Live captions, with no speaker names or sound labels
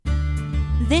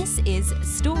This is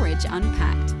Storage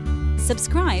Unpacked.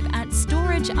 Subscribe at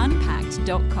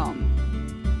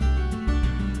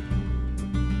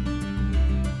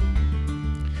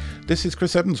storageunpacked.com. This is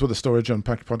Chris Evans with the Storage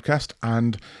Unpacked podcast,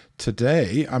 and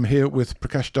today I'm here with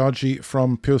Prakash Darji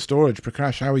from Pure Storage.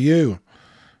 Prakash, how are you?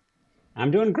 I'm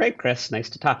doing great, Chris.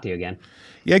 Nice to talk to you again.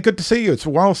 Yeah, good to see you. It's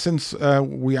a while since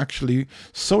we actually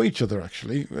saw each other,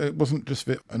 actually. It wasn't just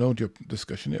an audio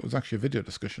discussion, it was actually a video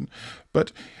discussion.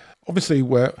 But obviously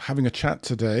we're having a chat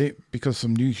today because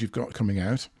some news you've got coming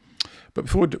out. But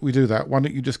before we do that, why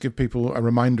don't you just give people a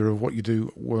reminder of what you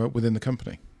do within the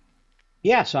company?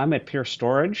 Yeah, so I'm at Pure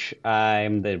Storage.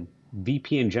 I'm the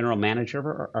VP and General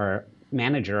Manager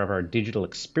of our Digital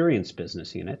Experience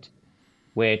business unit,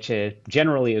 which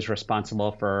generally is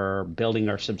responsible for building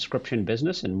our subscription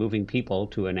business and moving people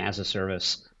to an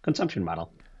as-a-service consumption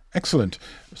model. Excellent.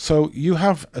 So you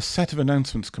have a set of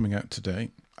announcements coming out today,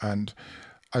 and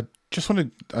I just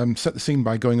want to set the scene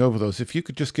by going over those. If you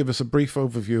could just give us a brief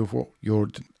overview of what you're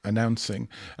announcing,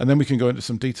 and then we can go into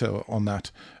some detail on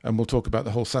that, and we'll talk about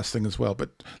the whole SaaS thing as well.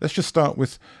 But let's just start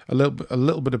with a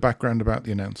little bit of background about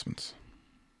the announcements.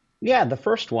 Yeah, the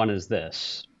first one is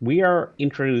this. We are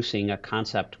introducing a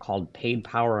concept called paid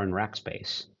power and rack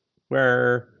space,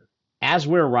 where as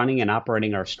we're running and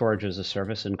operating our storage as a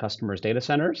service in customers' data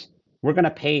centers, we're going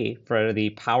to pay for the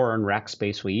power and rack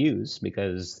space we use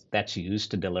because that's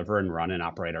used to deliver and run and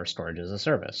operate our storage as a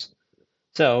service.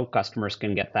 So customers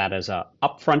can get that as an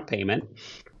upfront payment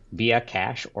via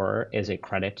cash or as a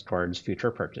credit towards future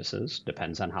purchases,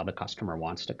 depends on how the customer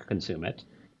wants to consume it.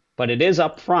 But it is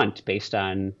upfront based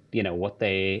on what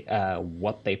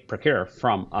they procure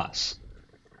from us.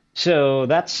 So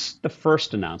that's the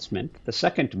first announcement. The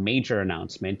second major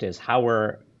announcement is how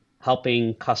we're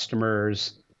helping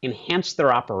customers enhance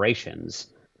their operations.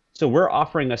 So we're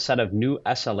offering a set of new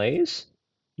SLAs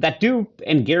that do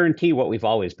and guarantee what we've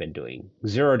always been doing,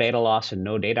 zero data loss and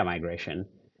no data migration,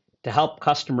 to help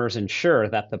customers ensure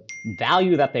that the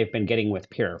value that they've been getting with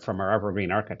Pure from our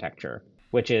Evergreen architecture,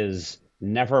 which is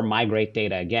never migrate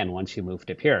data again once you move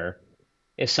to Pure,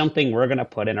 is something we're going to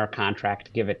put in our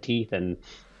contract, give it teeth, and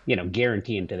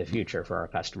guarantee into the future for our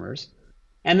customers.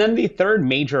 And then the third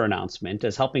major announcement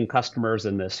is helping customers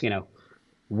in this,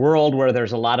 world where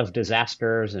there's a lot of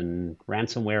disasters and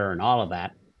ransomware and all of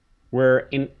that. We're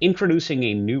introducing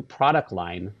a new product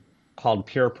line called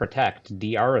Pure Protect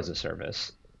DR as a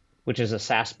service, which is a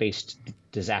SaaS-based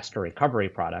disaster recovery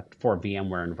product for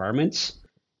VMware environments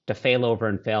to fail over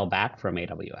and fail back from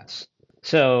AWS.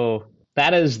 So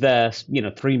that is the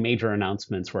three major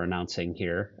announcements we're announcing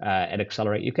here at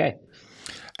Accelerate UK.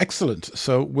 Excellent.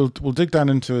 So we'll dig down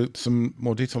into some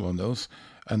more detail on those,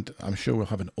 and I'm sure we'll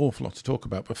have an awful lot to talk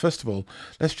about. But first of all,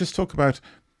 let's just talk about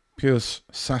Pure's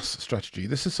SaaS strategy.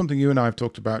 This is something you and I have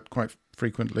talked about quite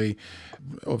frequently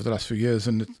over the last few years,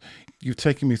 and you've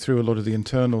taken me through a lot of the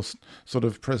internal sort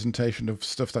of presentation of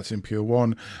stuff that's in Pure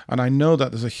One, and I know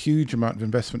that there's a huge amount of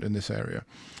investment in this area.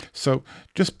 So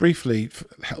just briefly,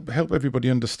 help everybody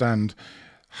understand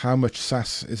how much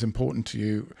SaaS is important to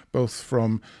you, both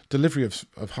from delivery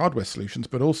of hardware solutions,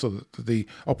 but also the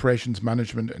operations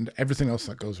management and everything else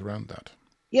that goes around that.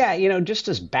 Yeah, just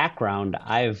as background,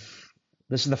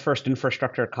 this is the first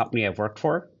infrastructure company I've worked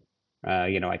for.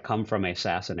 I come from a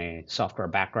SaaS and a software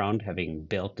background, having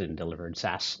built and delivered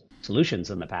SaaS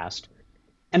solutions in the past.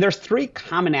 And there's three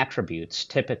common attributes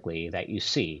typically that you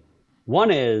see.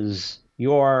 One is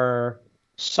your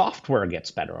software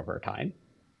gets better over time.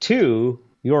 Two,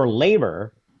 your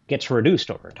labor gets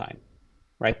reduced over time,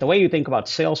 right? The way you think about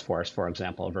Salesforce, for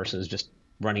example, versus just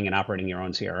running and operating your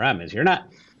own CRM is you're not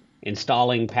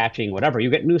installing, patching, whatever.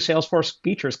 You get new Salesforce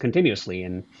features continuously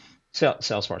in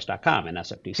Salesforce.com and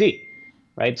SFTC,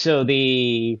 right? So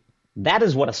that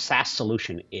is what a SaaS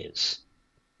solution is.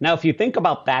 Now, if you think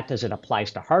about that as it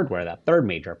applies to hardware, that third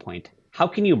major point, how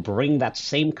can you bring that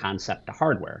same concept to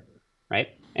hardware, right?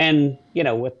 And,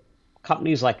 with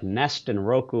companies like Nest and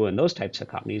Roku and those types of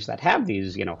companies that have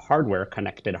these,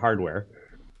 connected hardware,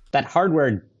 that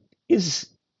hardware is,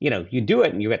 you do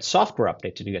it and you get software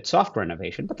updates and you get software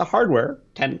innovation, but the hardware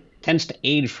tends to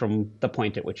age from the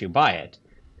point at which you buy it.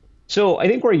 So I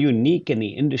think we're unique in the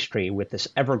industry with this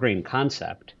evergreen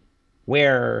concept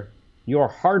where your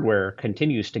hardware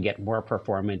continues to get more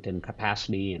performant in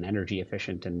capacity and energy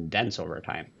efficient and dense over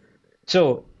time.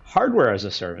 So hardware as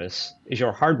a service is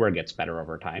your hardware gets better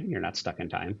over time. You're not stuck in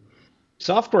time.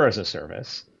 Software as a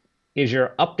service is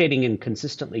you're updating and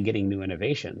consistently getting new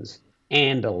innovations.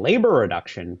 And labor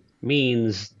reduction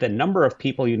means the number of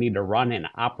people you need to run and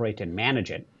operate and manage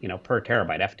it, per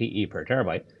terabyte, FTE per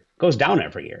terabyte, goes down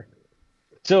every year.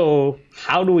 So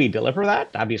how do we deliver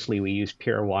that? Obviously, we use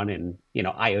Pure One and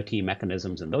IoT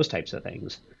mechanisms and those types of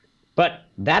things. But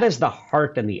that is the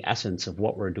heart and the essence of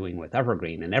what we're doing with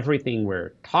Evergreen, and everything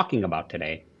we're talking about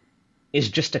today is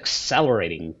just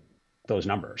accelerating those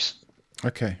numbers.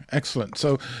 Okay, excellent.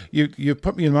 So you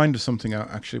put me in mind of something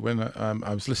actually when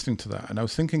I was listening to that, and I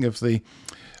was thinking of the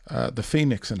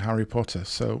Phoenix in Harry Potter.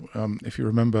 So if you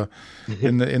remember,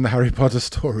 in the Harry Potter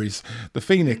stories, the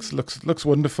Phoenix looks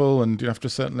wonderful, and after a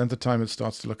certain length of time, it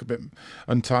starts to look a bit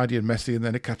untidy and messy, and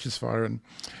then it catches fire and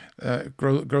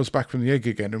grows back from the egg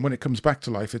again. And when it comes back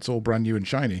to life, it's all brand new and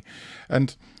shiny,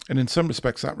 and in some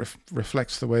respects, that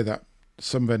reflects the way that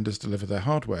some vendors deliver their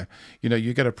hardware.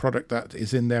 You get a product that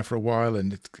is in there for a while,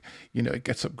 and it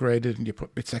gets upgraded, and you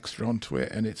put bits extra onto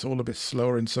it, and it's all a bit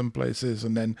slower in some places,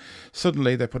 and then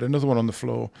suddenly they put another one on the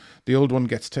floor. The old one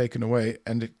gets taken away,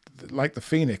 and like the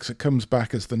Phoenix, it comes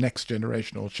back as the next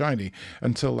generation all shiny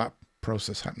until that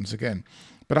process happens again.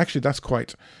 But actually, that's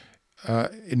quite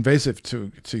invasive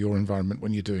to your environment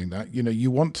when you're doing that. You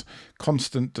want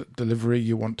constant delivery.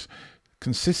 You want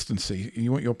consistency.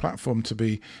 You want your platform to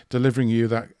be delivering you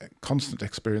that constant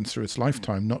experience through its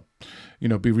lifetime, not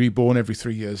be reborn every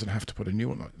 3 years and have to put a new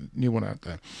one out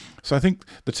there. So I think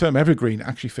the term evergreen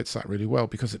actually fits that really well,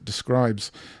 because it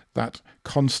describes that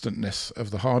constantness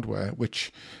of the hardware,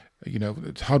 which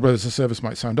hardware as a service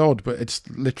might sound odd, but it's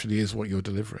literally is what you're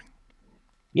delivering.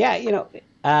 Yeah,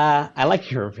 I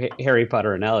like your Harry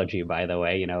Potter analogy, by the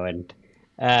way, and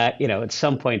at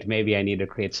some point maybe I need to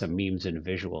create some memes and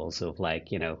visuals of like,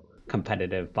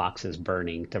 competitive boxes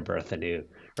burning to birth anew,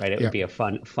 right? It would Yeah. be a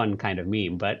fun kind of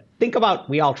meme. But think about,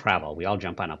 we all travel, we all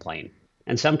jump on a plane.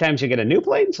 And sometimes you get a new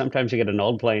plane, sometimes you get an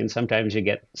old plane, sometimes you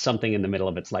get something in the middle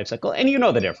of its life cycle, and you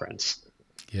know the difference,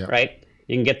 Yeah. right?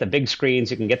 You can get the big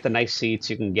screens, you can get the nice seats,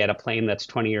 you can get a plane that's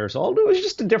 20 years old. It was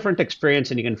just a different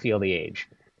experience, and you can feel the age.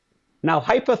 Now,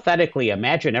 hypothetically,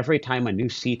 imagine every time a new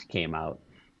seat came out,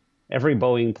 every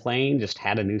Boeing plane just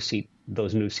had a new seat,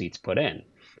 those new seats put in.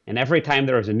 And every time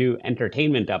there was a new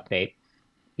entertainment update,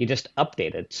 you just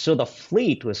updated. So the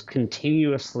fleet was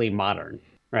continuously modern,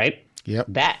 right? Yep.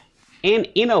 That, and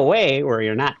in a way where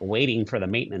you're not waiting for the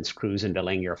maintenance crews and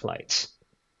delaying your flights,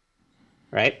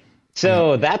 right? Yep.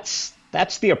 So that's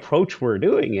the approach we're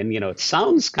doing. And it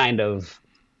sounds kind of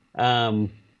um,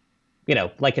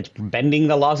 like it's bending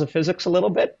the laws of physics a little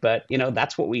bit, but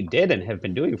that's what we did and have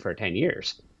been doing for 10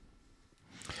 years.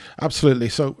 Absolutely.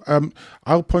 So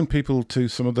I'll point people to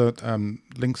some of the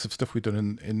links of stuff we've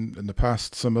done in the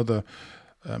past, some other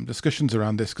discussions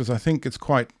around this, because I think it's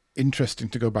quite interesting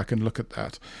to go back and look at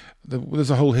that.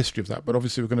 There's a whole history of that, but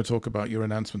obviously we're going to talk about your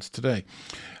announcements today.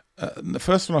 The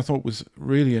first one I thought was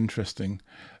really interesting.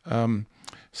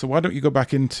 So why don't you go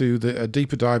back into a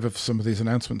deeper dive of some of these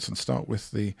announcements and start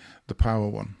with the power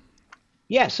one?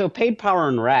 Yeah, so paid power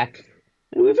and rack.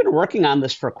 And we've been working on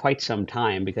this for quite some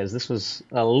time, because this was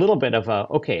a little bit of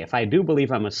okay, if I do believe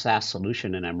I'm a SaaS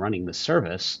solution and I'm running the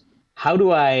service, how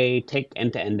do I take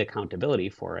end-to-end accountability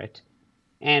for it?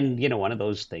 And, one of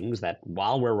those things that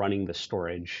while we're running the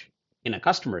storage in a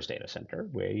customer's data center,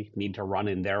 we need to run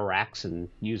in their racks and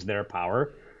use their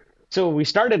power. So we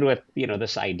started with,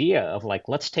 this idea of like,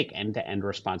 let's take end-to-end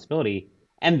responsibility.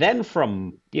 And then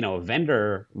from, a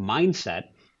vendor mindset,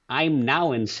 I'm now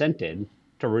incented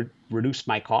to reduce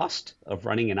my cost of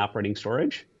running and operating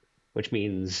storage, which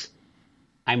means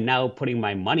I'm now putting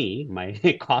my money, my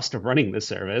cost of running the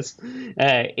service,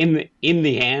 in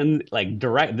the hand, like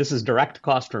direct. This is direct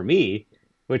cost for me,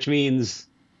 which means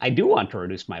I do want to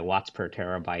reduce my watts per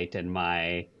terabyte and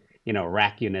my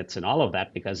rack units and all of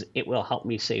that, because it will help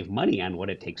me save money on what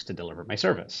it takes to deliver my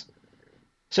service.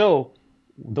 So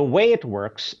the way it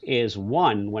works is,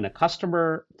 one, when a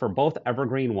customer for both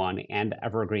Evergreen One and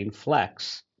Evergreen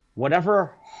Flex,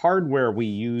 whatever hardware we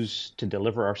use to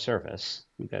deliver our service,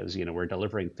 because we're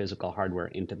delivering physical hardware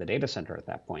into the data center at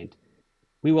that point,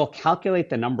 we will calculate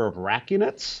the number of rack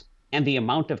units and the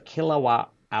amount of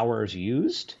kilowatt hours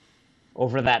used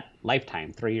over that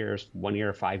lifetime, 3 years, 1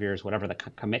 year, 5 years, whatever the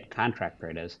commit contract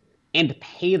period is, and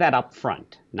pay that up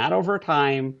front, not over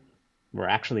time. We're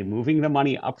actually moving the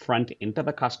money up front into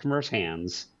the customer's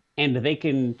hands, and they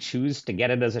can choose to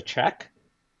get it as a check,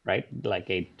 right? Like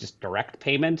a just direct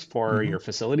payment for Hmm. your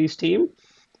facilities team,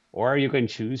 or you can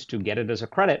choose to get it as a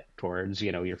credit towards,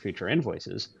 your future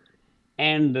invoices.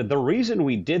 And the reason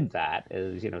we did that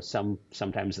is,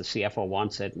 sometimes the CFO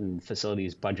wants it and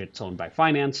facilities budget's owned by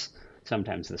finance.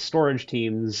 Sometimes the storage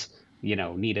teams,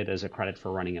 need it as a credit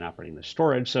for running and operating the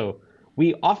storage. So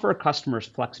we offer customers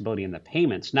flexibility in the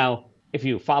payments. Now, if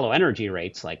you follow energy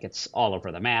rates, like it's all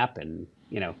over the map, and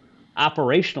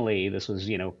operationally, this was,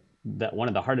 one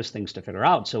of the hardest things to figure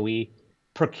out. So we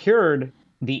procured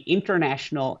the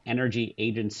International Energy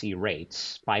Agency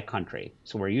rates by country.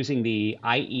 So we're using the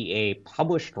IEA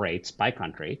published rates by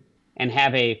country and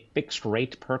have a fixed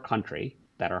rate per country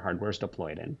that our hardware is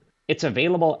deployed in. It's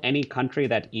available any country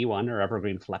that E1 or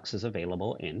Evergreen Flex is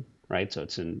available in, right? So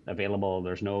it's available.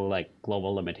 There's no like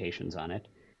global limitations on it.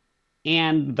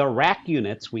 And the rack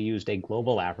units, we used a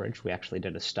global average. We actually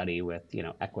did a study with,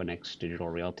 Equinix, Digital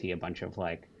Realty, a bunch of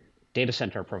like data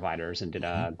center providers, and did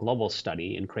a global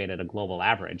study and created a global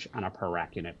average on a per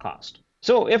rack unit cost.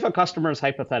 So if a customer is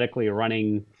hypothetically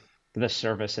running this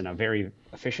service in a very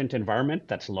efficient environment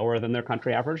that's lower than their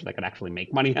country average, they could actually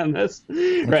make money on this,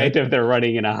 right? If they're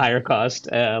running in a higher cost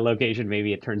location,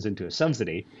 maybe it turns into a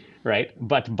subsidy, right?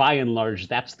 But by and large,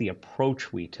 that's the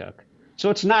approach we took. So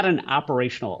it's not an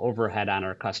operational overhead on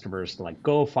our customers to like,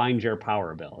 go find your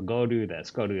power bill, go do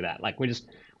this, go do that. Like we just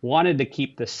wanted to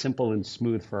keep this simple and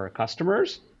smooth for our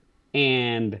customers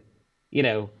and,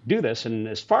 do this. And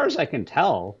as far as I can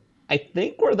tell, I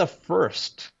think we're the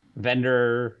first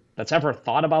vendor that's ever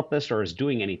thought about this or is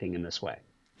doing anything in this way.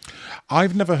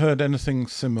 I've never heard anything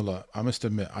similar, I must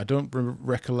admit. I don't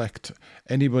recollect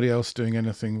anybody else doing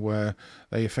anything where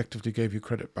they effectively gave you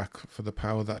credit back for the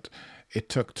power that it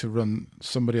took to run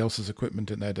somebody else's equipment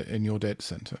in your data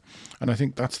center. And I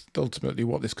think that's ultimately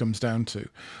what this comes down to.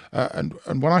 And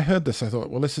when I heard this, I thought,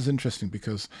 well, this is interesting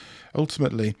because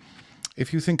ultimately,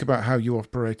 if you think about how you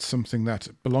operate something that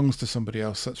belongs to somebody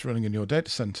else that's running in your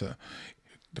data center,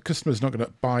 the customer is not going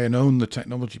to buy and own the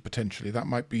technology potentially. That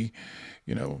might be,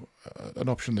 an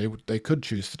option they could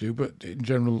choose to do. But in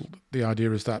general, the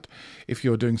idea is that if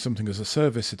you're doing something as a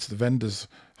service, it's the vendor's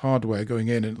hardware going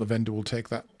in and the vendor will take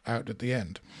that out at the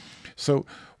end. So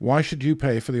why should you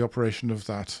pay for the operation of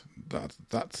that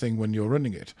thing when you're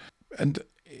running it? And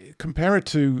compare it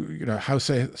to, how,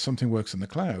 say, something works in the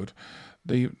cloud.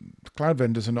 The cloud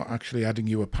vendors are not actually adding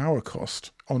you a power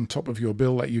cost on top of your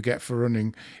bill that you get for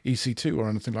running EC2 or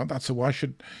anything like that. So why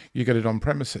should you get it on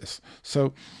premises?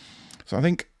 So I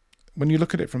think when you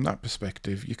look at it from that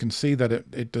perspective, you can see that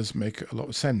it does make a lot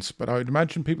of sense. But I would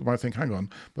imagine people might think, hang on,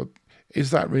 but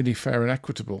is that really fair and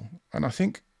equitable? And I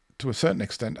think to a certain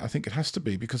extent, I think it has to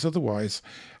be, because otherwise,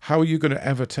 how are you going to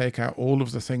ever take out all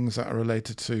of the things that are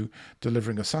related to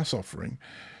delivering a SaaS offering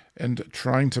and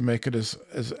trying to make it as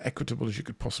equitable as you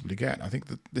could possibly get? I think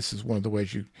that this is one of the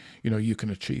ways you can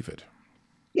achieve it.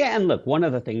 Yeah, and look, one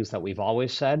of the things that we've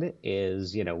always said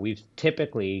is, we've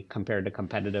typically compared to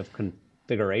competitive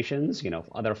configurations,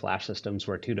 other flash systems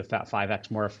were 2 to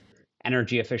 5x more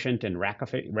energy efficient and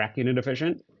rack unit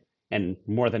efficient, and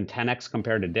more than 10x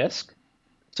compared to disk.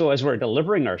 So as we're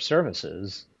delivering our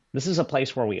services, this is a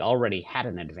place where we already had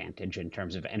an advantage in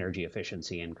terms of energy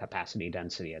efficiency and capacity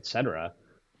density, et cetera.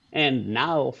 And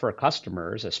now for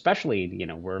customers, especially,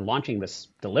 we're launching this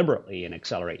deliberately in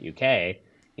Accelerate UK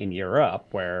in Europe,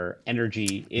 where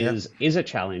energy is a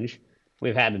challenge.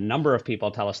 We've had a number of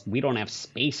people tell us we don't have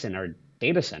space in our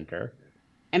data center.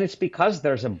 And it's because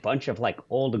there's a bunch of like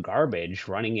old garbage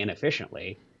running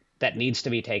inefficiently that needs to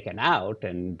be taken out.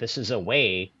 And this is a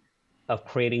way of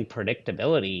creating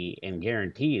predictability and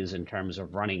guarantees in terms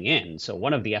of running in. So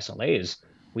one of the SLAs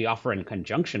we offer in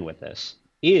conjunction with this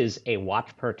is a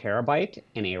watt per terabyte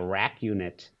and a rack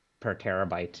unit per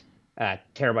terabyte,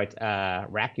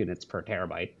 rack units per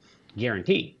terabyte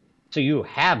guarantee. So you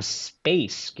have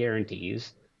space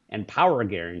guarantees and power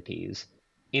guarantees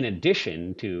in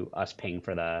addition to us paying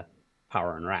for the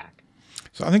power and rack.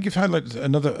 So I think you've highlighted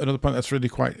another point that's really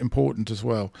quite important as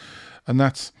well, and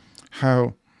that's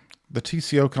how the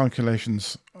TCO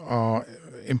calculations are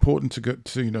important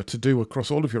to do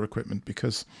across all of your equipment,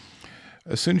 because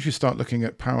as soon as you start looking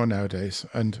at power nowadays,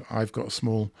 and I've got a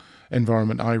small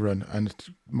environment I run, and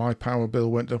my power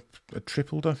bill went up,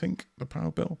 tripled, I think, the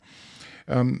power bill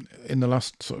in the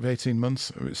last sort of 18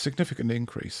 months, a significant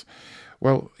increase.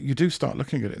 Well, you do start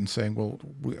looking at it and saying, well,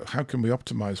 how can we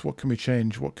optimize? What can we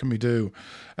change? What can we do?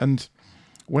 And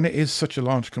when it is such a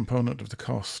large component of the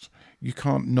cost, you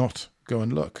can't not go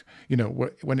and look.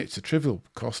 When it's a trivial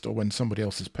cost or when somebody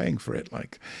else is paying for it,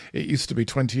 like it used to be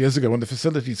 20 years ago when the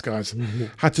facilities guys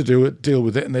had to deal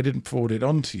with it and they didn't forward it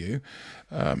on to you.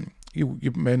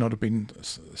 You may not have been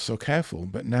so careful,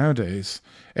 but nowadays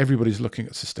everybody's looking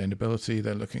at sustainability.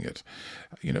 They're looking at,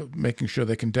 making sure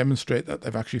they can demonstrate that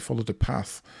they've actually followed a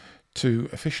path to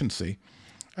efficiency.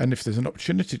 And if there's an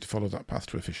opportunity to follow that path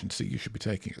to efficiency, you should be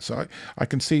taking it. So I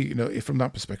can see, from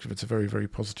that perspective, it's a very, very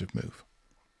positive move.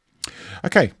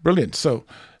 Okay, brilliant. So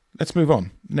let's move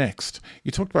on. Next,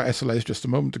 you talked about SLAs just a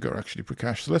moment ago, actually,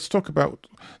 Prakash. So let's talk about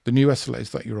the new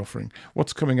SLAs that you're offering.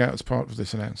 What's coming out as part of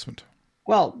this announcement?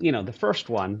 Well, the first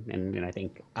one, and I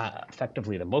think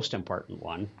effectively the most important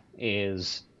one,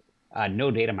 is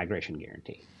no data migration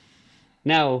guarantee.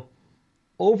 Now,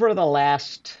 over the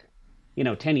last,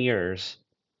 10 years,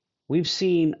 we've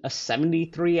seen a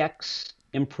 73x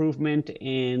improvement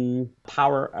in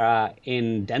power,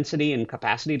 in density and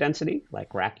capacity density,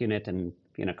 like rack unit and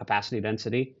capacity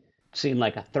density. Seen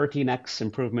like a 13x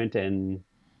improvement in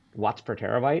watts per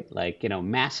terabyte, like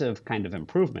massive kind of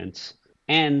improvements.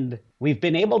 And we've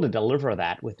been able to deliver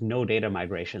that with no data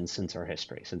migration since our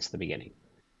history, since the beginning.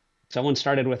 Someone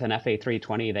started with an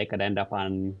FA320, they could end up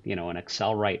on, an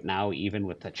Excel right now, even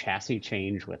with the chassis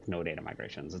change with no data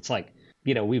migrations. It's like,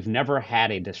 we've never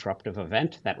had a disruptive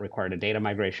event that required a data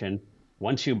migration.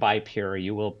 Once you buy Pure,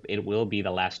 it will be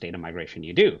the last data migration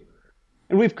you do.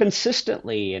 And we've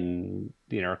consistently, and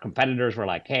our competitors were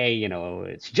like, hey,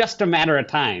 it's just a matter of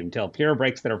time till Pure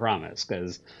breaks their promise,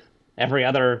 because every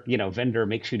other vendor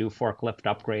makes you do forklift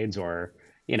upgrades, or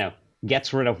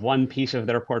gets rid of one piece of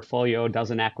their portfolio,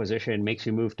 does an acquisition, makes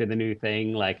you move to the new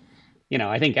thing. Like,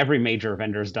 I think every major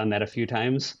vendor's done that a few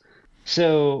times.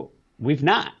 So we've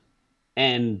not,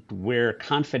 and we're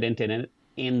confident in it,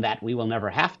 in that we will never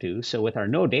have to. So with our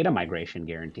no data migration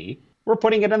guarantee, we're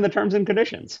putting it in the terms and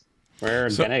conditions.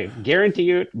 We're So, gonna guarantee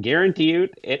you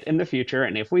it in the future,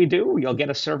 and if we do, you'll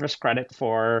get a service credit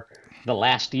for the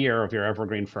last year of your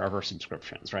Evergreen Forever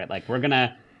subscriptions, right? Like, we're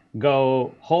gonna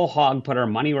go whole hog, put our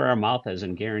money where our mouth is,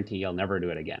 and guarantee you'll never do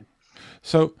it again.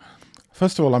 so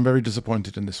first of all, I'm very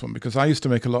disappointed in this one because I used to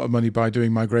make a lot of money by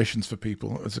doing migrations for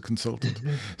people as a consultant.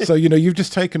 So, you've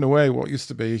just taken away what used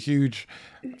to be a huge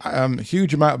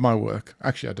amount of my work.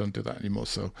 Actually, I don't do that anymore,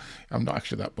 so I'm not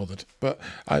actually that bothered. But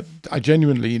I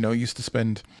genuinely, used to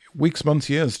spend weeks, months,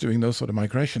 years doing those sort of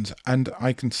migrations. And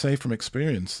I can say from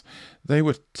experience, they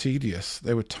were tedious,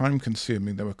 they were time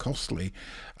consuming, they were costly,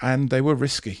 and they were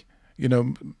risky.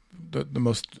 The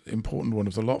most important one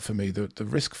of the lot for me, the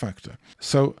risk factor.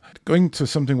 So going to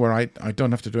something where I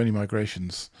don't have to do any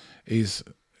migrations is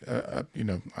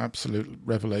absolute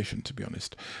revelation, to be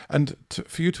honest. And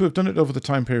for you to have done it over the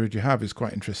time period you have is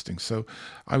quite interesting. So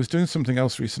I was doing something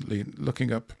else recently,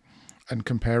 looking up and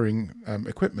comparing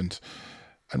equipment.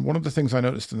 And one of the things I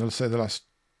noticed in, let's say, the last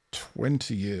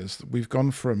 20 years, we've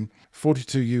gone from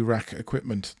 42U rack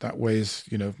equipment that weighs,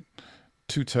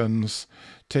 2 tons,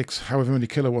 takes however many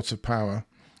kilowatts of power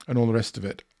and all the rest of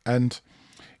it. And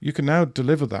you can now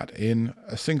deliver that in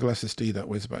a single SSD that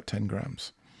weighs about 10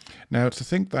 grams. Now, to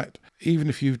think that even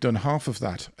if you've done half of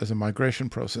that as a migration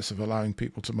process of allowing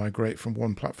people to migrate from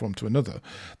one platform to another,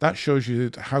 that shows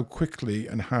you how quickly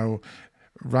and how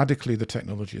radically the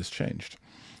technology has changed.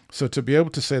 So to be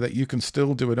able to say that you can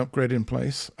still do an upgrade in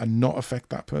place and not affect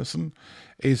that person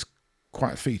is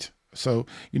quite a feat. So,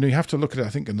 you have to look at it, I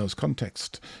think, in those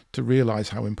contexts to realize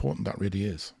how important that really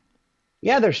is.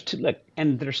 Yeah, there's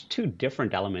two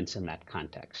different elements in that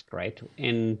context, right?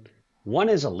 And one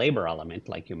is a labor element,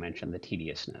 like you mentioned, the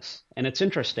tediousness. And it's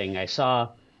interesting. I saw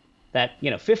that,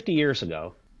 50 years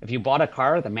ago, if you bought a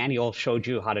car, the manual showed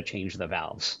you how to change the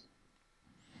valves.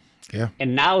 Yeah.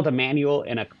 And now the manual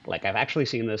like, I've actually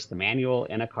seen this, the manual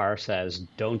in a car says,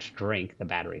 don't drink the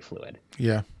battery fluid,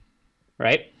 Yeah.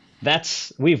 right?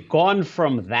 We've gone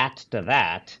from that to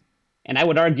that. And I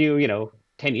would argue,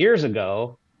 10 years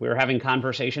ago, we were having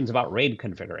conversations about RAID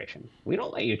configuration. We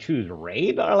don't let you choose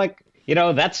RAID, or like,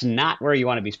 that's not where you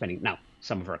want to be spending. Now,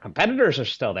 some of our competitors are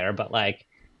still there, but like,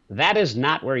 that is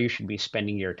not where you should be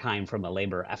spending your time from a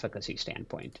labor efficacy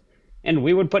standpoint. And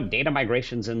we would put data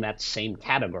migrations in that same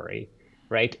category,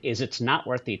 right? It's not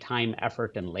worth the time,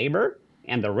 effort, and labor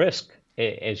and the risk,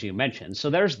 as you mentioned.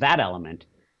 So there's that element.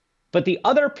 But the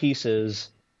other piece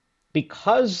is,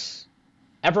 because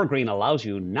Evergreen allows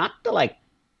you not to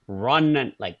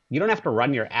you don't have to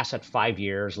run your asset 5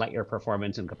 years, let your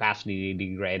performance and capacity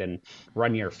degrade, and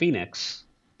run your Phoenix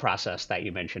process that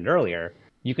you mentioned earlier.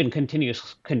 You can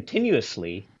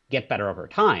continuously get better over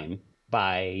time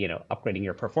by, upgrading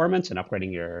your performance and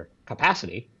upgrading your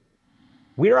capacity.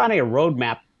 We're on a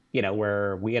roadmap,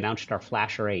 where we announced our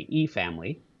Flash Array E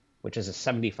family, which is a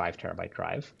 75 terabyte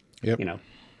drive. Yep. You know,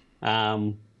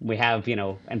 we have,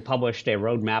 and published a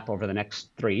roadmap over the next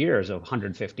 3 years of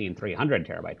 150 and 300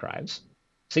 terabyte drives,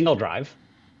 single drive,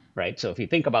 right? So if you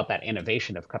think about that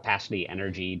innovation of capacity,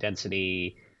 energy,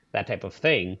 density, that type of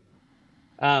thing,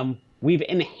 we've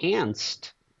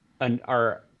enhanced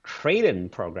our trade-in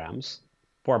programs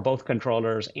for both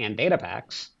controllers and data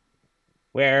packs,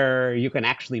 where you can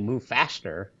actually move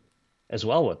faster as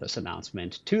well with this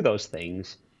announcement to those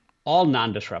things, all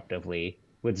non-disruptively,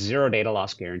 with zero data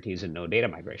loss guarantees and no data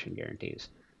migration guarantees.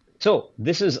 So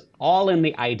this is all in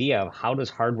the idea of how does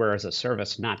hardware as a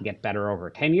service not get better over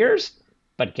 10 years,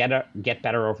 but get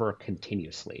better over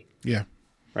continuously, Yeah.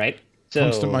 right?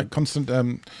 Constant,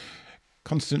 So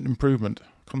constant improvement,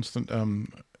 constant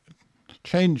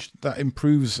change that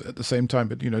improves at the same time,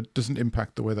 but doesn't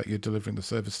impact the way that you're delivering the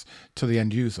service to the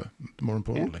end user. More yeah.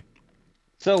 importantly,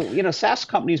 So, SaaS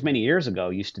companies many years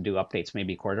ago used to do updates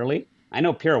maybe quarterly. I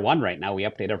know Pure One right now we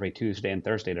update every Tuesday and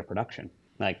Thursday to production.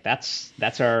 Like that's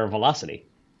our velocity.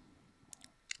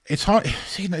 it's hard.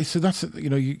 See, so that's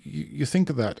you think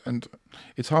of that, and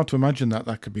it's hard to imagine that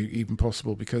that could be even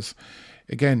possible because,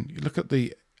 again, you look at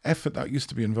the effort that used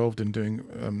to be involved in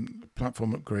doing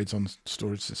platform upgrades on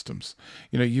storage systems.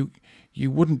 You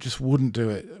wouldn't do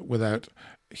it without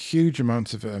huge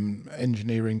amounts of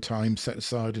engineering time set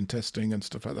aside and testing and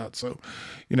stuff like that. So,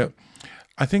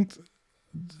 I think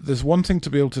there's one thing to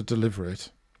be able to deliver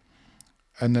it,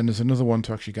 and then there's another one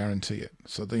to actually guarantee it.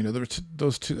 So there are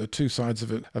those two sides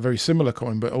of it, a very similar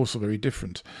coin, but also very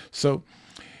different. So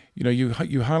you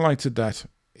highlighted that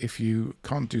if you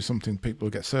can't do something, people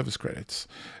will get service credits.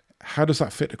 How does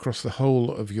that fit across the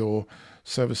whole of your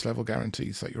service level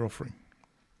guarantees that you're offering?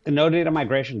 The no data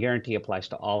migration guarantee applies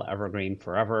to all Evergreen,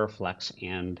 Forever, Flex,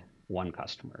 and One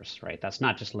customers, right? That's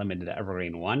not just limited to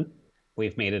Evergreen One.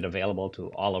 We've made it available to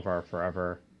all of our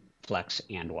Forever, Flex,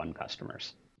 and One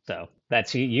customers. So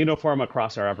that's uniform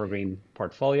across our Evergreen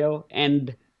portfolio.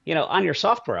 And, on your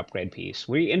software upgrade piece,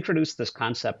 we introduced this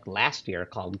concept last year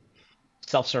called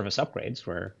self-service upgrades,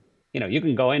 where, you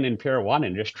can go in Pure One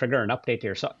and just trigger an update to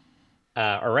your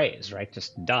arrays, right?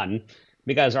 Just done.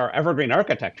 Because our Evergreen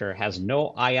architecture has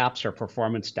no IOPS or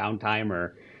performance downtime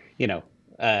or,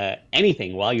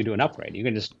 anything while you do an upgrade. You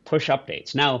can just push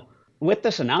updates. Now, with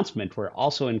this announcement, we're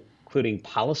also including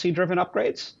policy-driven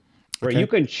upgrades, where you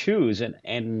Okay. can choose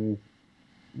and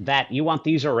that you want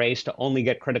these arrays to only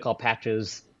get critical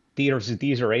patches,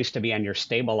 these arrays to be on your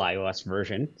stable iOS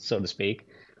version, so to speak,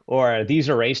 or these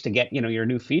arrays to get your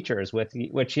new features with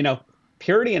which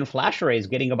Purity and Flash arrays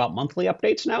getting about monthly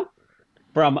updates now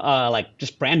from like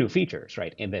just brand new features,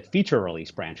 right? And the feature release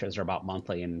branches are about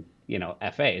monthly in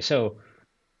FA. So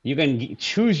you can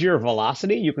choose your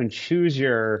velocity, you can choose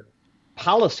your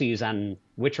policies on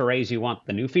which arrays you want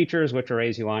the new features, which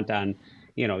arrays you want on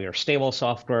your stable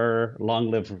software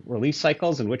long-lived release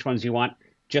cycles, and which ones you want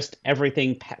just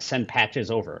everything send patches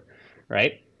over,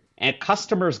 right? And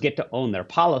customers get to own their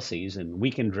policies, and we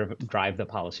can drive the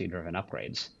policy-driven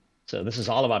upgrades. So this is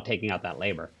all about taking out that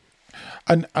labor.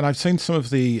 And I've seen some of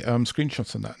the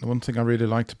screenshots on that. And the one thing I really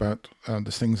liked about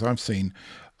the things I've seen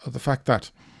are the fact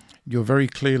that you're very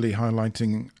clearly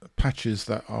highlighting patches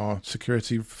that are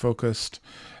security focused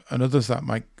and others that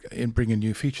might bring in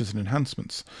new features and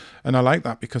enhancements. And I like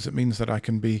that because it means that I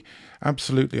can be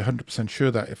absolutely 100%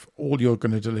 sure that if all you're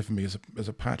going to deliver me is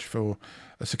a patch for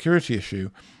a security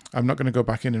issue, I'm not going to go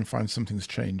back in and find something's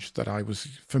changed that I was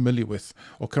familiar with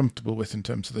or comfortable with in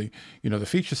terms of the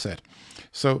feature set.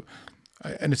 So,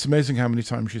 and it's amazing how many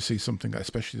times you see something,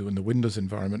 especially in the Windows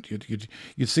environment, you'd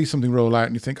see something roll out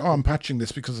and you think, oh, I'm patching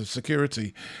this because of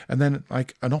security, and then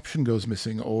like an option goes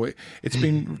missing or it's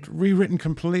been rewritten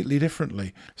completely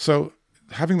differently. So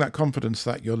having that confidence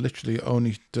that you're literally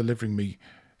only delivering me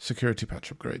security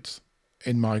patch upgrades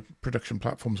in my production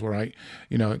platforms where I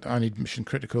need mission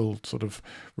critical sort of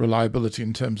reliability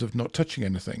in terms of not touching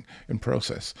anything in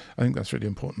process. I think that's really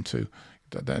important too.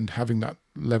 And having that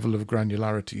level of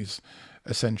granularity is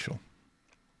essential.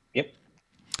 Yep.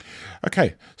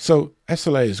 Okay, so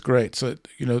SLA is great. So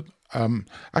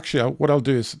actually, what I'll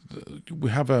do is we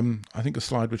have I think a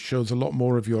slide which shows a lot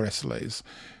more of your SLAs.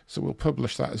 So we'll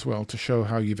publish that as well to show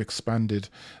how you've expanded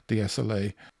the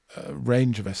SLA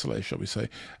range of SLA, shall we say,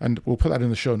 and we'll put that in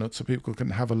the show notes so people can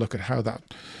have a look at how that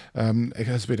it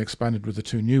has been expanded with the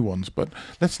two new ones. But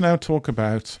let's now talk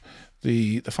about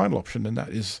the final option, and that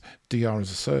is DR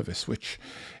as a service, which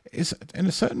is in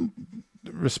a certain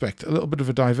respect a little bit of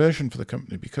a diversion for the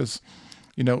company because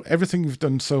everything you've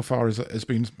done so far has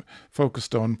been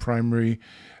focused on primary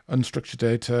unstructured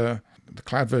data, the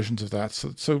cloud versions of that.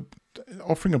 So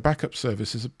offering a backup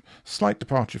service is a slight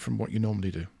departure from what you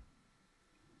normally do.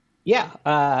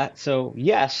 Yeah. So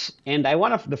yes, and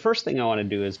the first thing I want to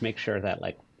do is make sure that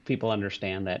like people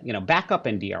understand that backup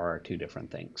and DR are two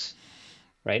different things,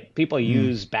 right? People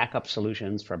use backup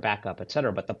solutions for backup, et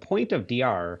cetera. But the point of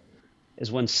DR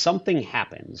is when something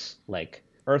happens, like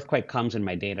earthquake comes and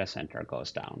my data center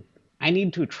goes down, I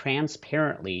need to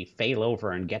transparently fail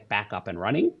over and get back up and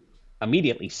running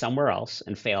immediately somewhere else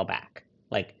and fail back.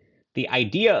 Like the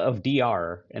idea of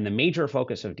DR and the major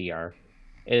focus of DR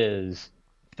is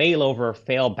fail over,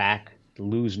 fail back,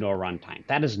 lose no runtime.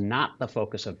 That is not the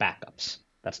focus of backups.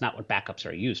 That's not what backups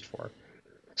are used for.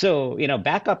 So,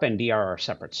 backup and DR are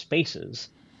separate spaces.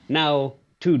 Now,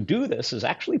 to do this is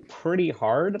actually pretty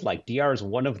hard. Like DR is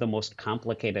one of the most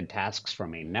complicated tasks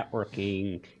from a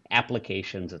networking,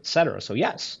 applications, etc. So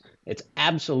yes, it's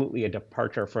absolutely a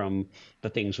departure from the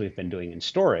things we've been doing in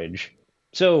storage.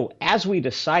 So as we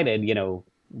decided,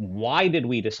 why did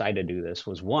we decide to do this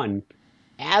was one,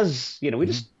 as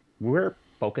we're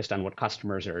focused on what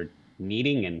customers are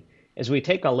needing, and as we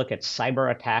take a look at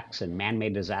cyber attacks and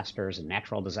man-made disasters and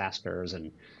natural disasters,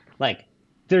 and like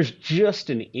there's just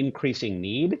an increasing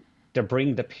need to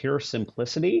bring the pure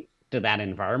simplicity to that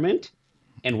environment,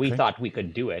 and we Okay. thought we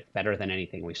could do it better than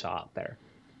anything we saw out there.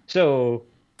 So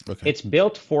Okay. it's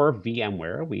built for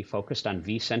VMware. We focused on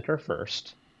vCenter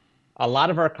first. A lot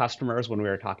of our customers, when we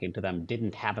were talking to them,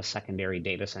 didn't have a secondary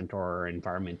data center or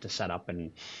environment to set up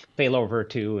and fail over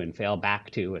to and fail back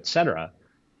to, et cetera.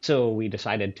 So we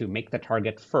decided to make the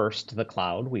target first the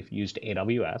cloud. We've used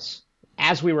AWS.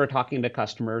 As we were talking to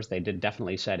customers, they did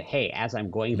definitely said, hey, as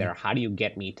I'm going there, how do you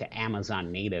get me to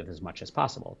Amazon native as much as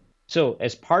possible? So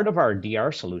as part of our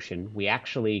DR solution, we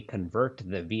actually convert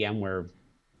the VMware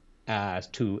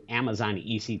to Amazon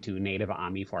EC2 native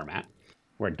AMI format,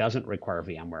 where it doesn't require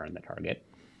VMware in the target.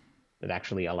 It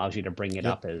actually allows you to bring it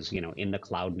Yep. up as, in the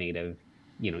cloud native,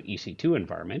 EC2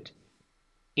 environment,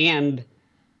 and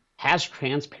has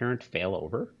transparent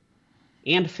failover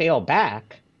and fail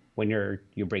back when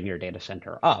you bring your data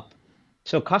center up.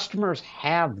 So customers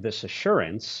have this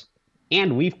assurance,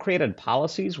 and we've created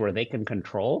policies where they can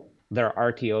control their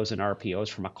RTOs and RPOs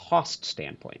from a cost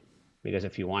standpoint. Because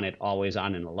if you want it always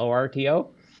on in a low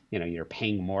RTO, you're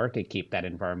paying more to keep that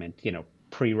environment,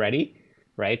 pre-ready,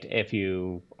 right? If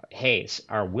you, hey,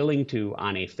 are willing to,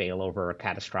 on a failover or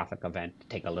catastrophic event,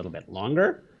 take a little bit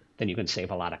longer, then you can save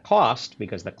a lot of cost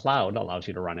because the cloud allows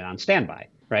you to run it on standby,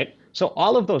 right? So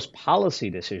all of those policy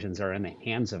decisions are in the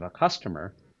hands of a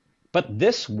customer, but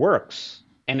this works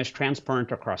and is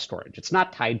transparent across storage. It's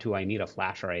not tied to I need a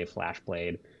flash array,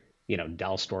 FlashBlade,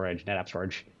 Dell storage, NetApp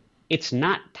storage. It's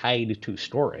not tied to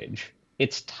storage.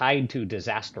 It's tied to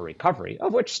disaster recovery,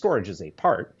 of which storage is a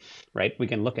part, right? We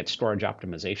can look at storage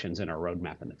optimizations in our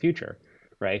roadmap in the future,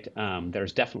 right?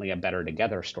 There's definitely a better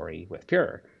together story with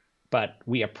Pure, but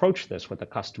we approach this with a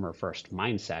customer first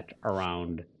mindset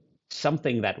around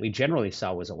something that we generally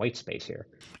saw was a white space here.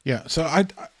 Yeah. So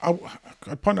I'd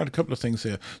point out a couple of things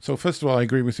here. So first of all, I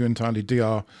agree with you entirely.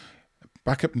 DR,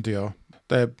 backup and DR,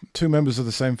 they're two members of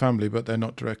the same family, but they're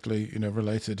not directly,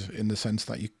 related in the sense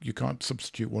that you can't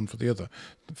substitute one for the other.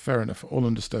 Fair enough. All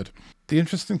understood. The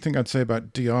interesting thing I'd say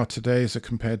about DR today, as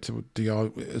compared to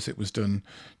DR as it was done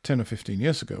 10 or 15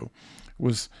 years ago,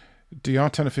 was DR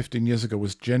 10 or 15 years ago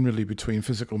was generally between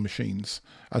physical machines,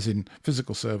 as in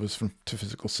physical servers to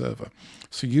physical server.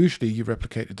 So usually you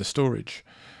replicated the storage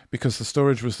because the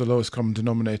storage was the lowest common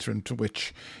denominator into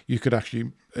which you could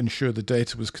actually ensure the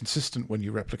data was consistent when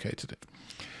you replicated it.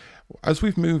 As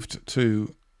we've moved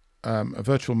to a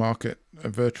virtual market, a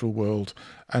virtual world,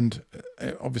 and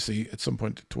obviously at some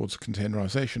point towards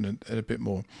containerization and a bit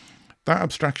more, that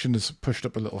abstraction is pushed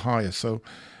up a little higher. So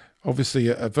obviously,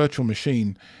 a virtual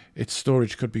machine, its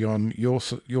storage could be on your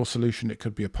solution. It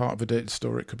could be a part of a data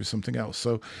store. It could be something else.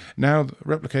 So now the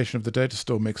replication of the data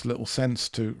store makes little sense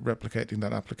to replicating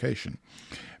that application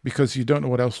because you don't know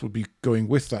what else would be going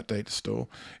with that data store.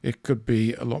 It could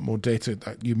be a lot more data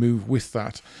that you move with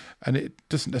that, and it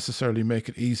doesn't necessarily make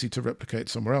it easy to replicate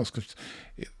somewhere else because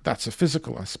that's a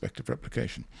physical aspect of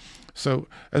replication. So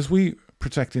as we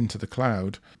protect into the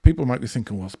cloud, people might be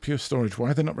thinking, well, it's Pure Storage,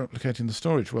 why are they not replicating the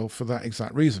storage? Well, for that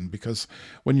exact reason, because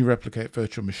when you replicate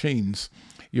virtual machines,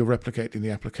 you're replicating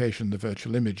the application, the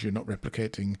virtual image. You're not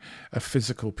replicating a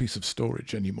physical piece of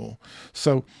storage anymore.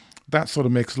 So that sort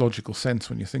of makes logical sense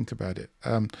when you think about it.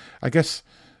 I guess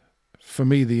for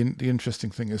me, the interesting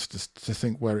thing is to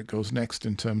think where it goes next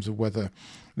in terms of whether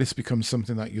this becomes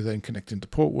something that you then connect into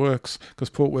Portworx, because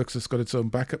Portworx has got its own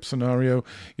backup scenario.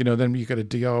 Then you get a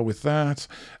DR with that,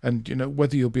 and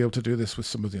whether you'll be able to do this with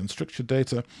some of the unstructured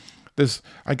data.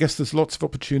 I guess there's lots of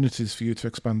opportunities for you to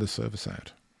expand the service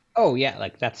out. Oh yeah,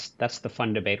 like that's the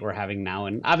fun debate we're having now,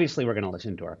 and obviously we're going to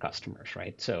listen to our customers,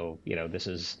 right? So this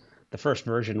is the first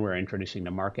version we're introducing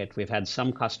to market. We've had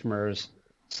some customers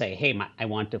say, hey, I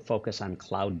want to focus on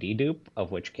cloud dedupe,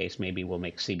 of which case maybe we'll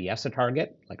make CBS a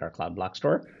target, like our cloud block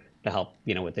store, to help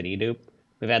with the dedupe.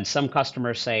 We've had some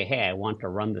customers say, hey, I want to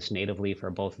run this natively for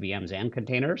both VMs and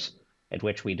containers, at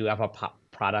which we do have a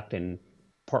product in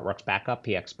Portworx Backup,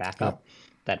 PX Backup,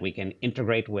 that we can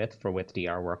integrate with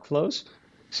DR workflows.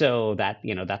 So that,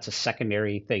 that's a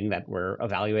secondary thing that we're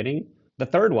evaluating. The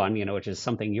third one, which is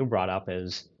something you brought up,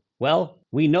 is, well,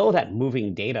 we know that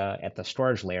moving data at the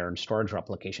storage layer and storage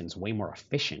replication is way more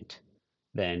efficient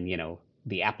than,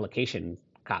 the application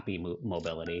copy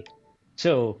mobility.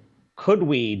 So could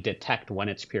we detect when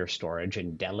it's pure storage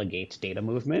and delegate data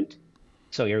movement?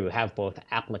 So you have both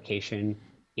application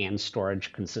and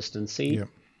storage consistency Yeah.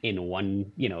 in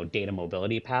one, data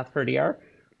mobility path for DR.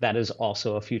 That is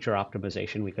also a future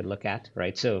optimization we could look at,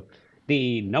 right? So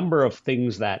the number of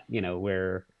things that,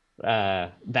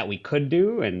 that we could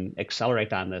do and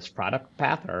accelerate on this product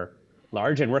path are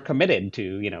large, and we're committed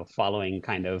to, following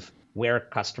kind of where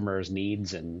customers'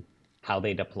 needs and how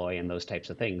they deploy and those types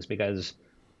of things. Because,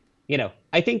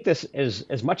 I think this is,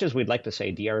 as much as we'd like to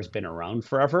say DR has been around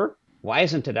forever, why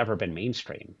hasn't it ever been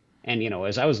mainstream? And,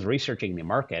 as I was researching the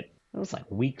market, it was like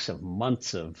weeks of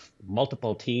months of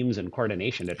multiple teams and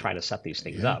coordination to try to set these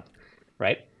things Yeah. up,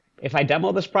 right? If I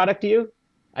demo this product to you,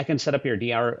 I can set up your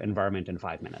DR environment in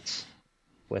 5 minutes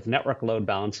with network load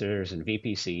balancers and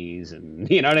VPCs, and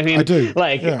you know what I I mean? do.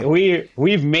 Like Yeah.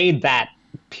 we've made that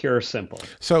pure simple.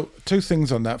 So two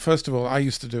things on that. First of all, I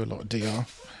used to do a lot of DR,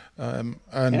 and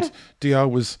Yeah. DR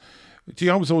was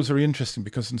always very interesting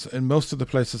because in most of the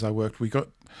places I worked, we got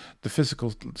the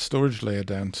physical storage layer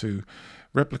down to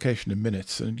replication in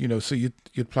minutes, and so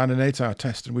you'd plan an 8-hour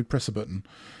test, and we'd press a button,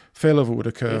 failover would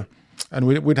occur. Yeah. And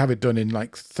we'd have it done in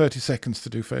like 30 seconds to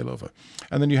do failover.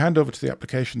 And then you hand over to the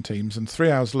application teams, and 3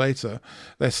 hours later,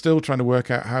 they're still trying to work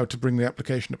out how to bring the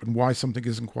application up and why something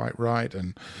isn't quite right.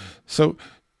 And so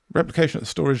replication at the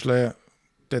storage layer,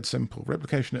 dead simple.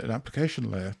 Replication at an application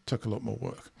layer took a lot more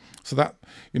work. So that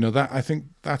I think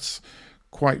that's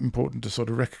quite important to sort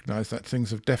of recognize that things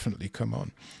have definitely come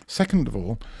on. Second of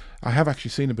all, I have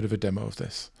actually seen a bit of a demo of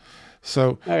this.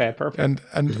 So Okay, perfect.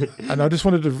 and I just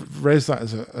wanted to raise that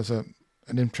as an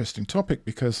interesting topic,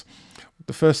 because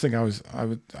the first thing I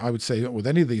would say with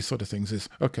any of these sort of things is,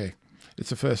 okay,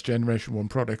 it's a first generation one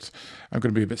product. I'm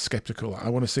going to be a bit skeptical. I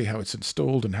want to see how it's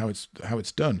installed and how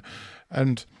it's done,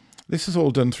 and this is all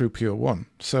done through Pure One.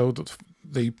 So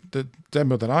the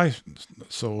demo that I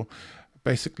saw,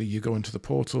 basically you go into the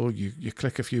portal, you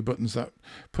click a few buttons that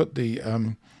put the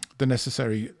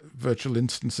necessary virtual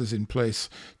instances in place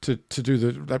to do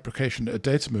the replication at a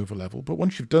data mover level. But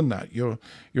once you've done that, you're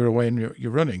away and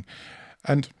you're running.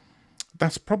 And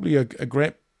that's probably a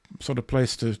great sort of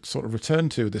place to sort of return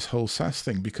to this whole SaaS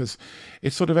thing, because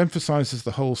it sort of emphasizes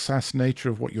the whole SaaS nature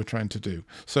of what you're trying to do.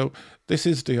 So this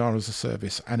is DR as a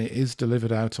service, and it is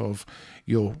delivered out of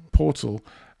your portal.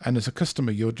 And as a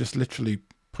customer, you're just literally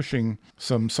pushing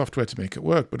some software to make it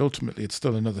work, but ultimately it's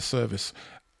still another service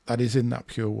that is in that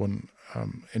Pure One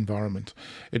environment.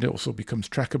 It also becomes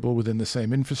trackable within the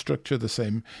same infrastructure, the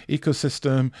same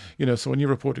ecosystem. So when you're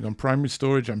reporting on primary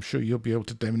storage, I'm sure you'll be able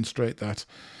to demonstrate that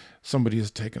somebody has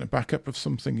taken a backup of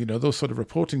something. Those sort of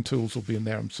reporting tools will be in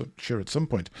there, I'm sure, at some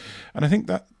point. And I think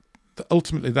that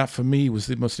ultimately that for me was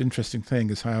the most interesting thing,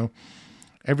 is how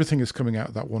everything is coming out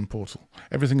of that one portal.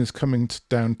 Everything is coming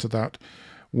down to that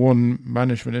one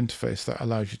management interface that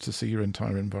allows you to see your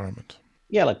entire environment.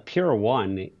 Yeah, like Pure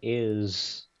One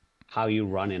is how you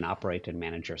run and operate and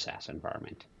manage your SaaS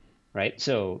environment, right?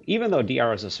 So even though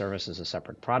DR as a service is a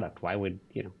separate product, why would,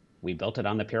 we built it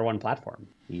on the Pure One platform.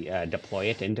 We deploy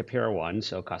it into Pure One,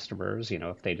 so customers,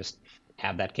 if they just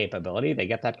have that capability, they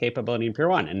get that capability in Pure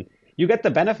One. And you get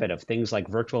the benefit of things like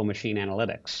virtual machine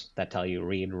analytics that tell you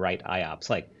read, write IOPS.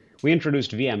 Like we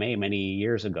introduced VMA many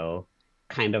years ago,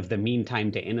 kind of the mean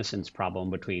time to innocence problem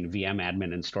between VM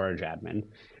admin and storage admin,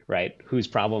 right? Whose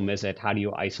problem is it? How do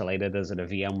you isolate it? Is it a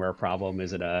VMware problem?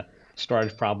 Is it a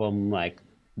storage problem? Like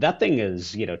that thing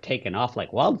is, taken off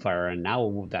like wildfire. And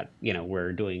now that,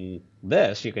 we're doing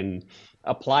this, you can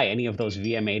apply any of those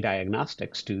VMA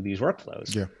diagnostics to these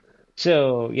workflows. Yeah.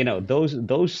 So,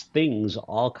 those things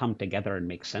all come together and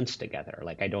make sense together.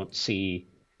 Like I don't see,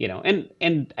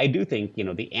 and I do think,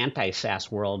 the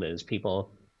anti-SaaS world is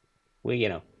people,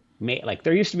 like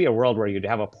there used to be a world where you'd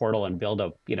have a portal and build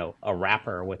a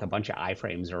wrapper with a bunch of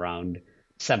iframes around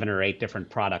 7 or 8 different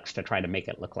products to try to make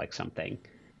it look like something.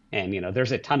 And,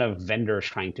 there's a ton of vendors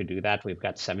trying to do that. We've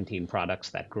got 17 products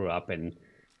that grew up in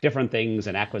different things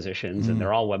and acquisitions, and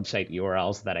they're all website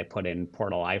URLs that I put in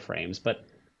portal iframes, but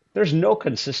there's no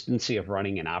consistency of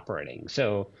running and operating.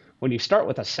 So when you start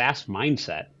with a SaaS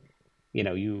mindset,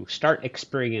 you start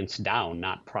experience down,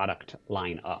 not product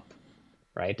line up.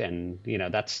 Right. And,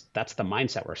 that's the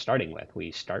mindset we're starting with.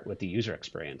 We start with the user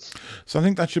experience. So I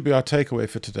think that should be our takeaway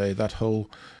for today, that whole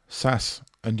SaaS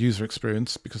and user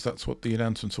experience, because that's what the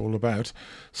announcement's all about.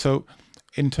 So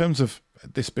in terms of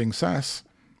this being SaaS,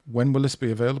 when will this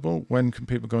be available? When can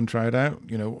people go and try it out?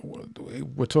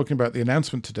 We're talking about the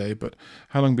announcement today, but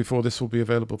how long before this will be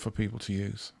available for people to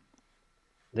use?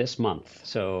 This month.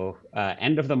 So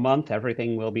end of the month,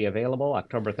 everything will be available.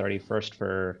 October 31st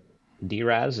for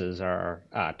DRAS is our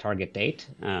target date.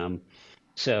 I'm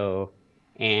sure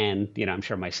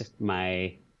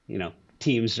my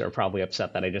teams are probably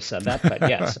upset that I just said that, but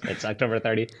yes, it's October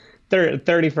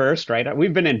 31st, right?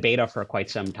 We've been in beta for quite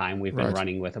some time. We've been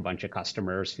running with a bunch of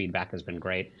customers. Feedback has been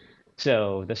great.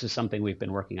 So this is something we've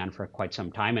been working on for quite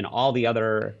some time, and all the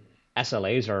other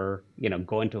SLAs are,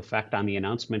 go into effect on the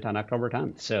announcement on October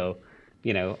 10th. So,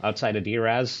 outside of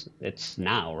DRAS, it's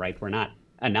now, right? We're not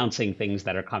announcing things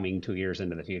that are coming 2 years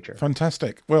into the future.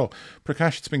 Fantastic. Well,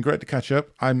 Prakash, it's been great to catch up.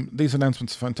 These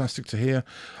announcements are fantastic to hear.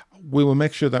 We will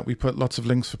make sure that we put lots of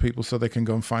links for people so they can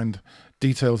go and find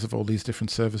details of all these different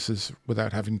services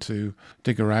without having to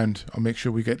dig around. I'll make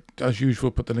sure we get, as usual,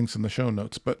 put the links in the show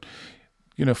notes. But,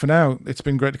 for now, it's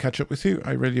been great to catch up with you.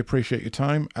 I really appreciate your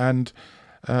time, and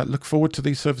look forward to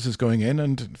these services going in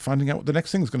and finding out what the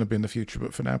next thing is going to be in the future.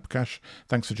 But for now, Prakash,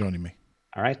 thanks for joining me.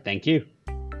 All right. Thank you.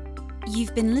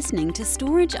 You've been listening to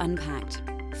Storage Unpacked.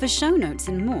 For show notes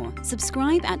and more,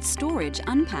 subscribe at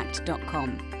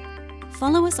storageunpacked.com.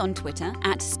 Follow us on Twitter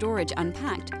at Storage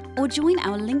Unpacked, or join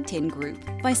our LinkedIn group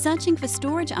by searching for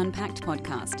Storage Unpacked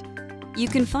Podcast. You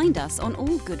can find us on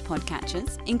all good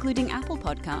podcatchers, including Apple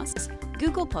Podcasts,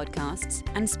 Google Podcasts,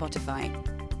 and Spotify.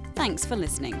 Thanks for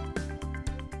listening.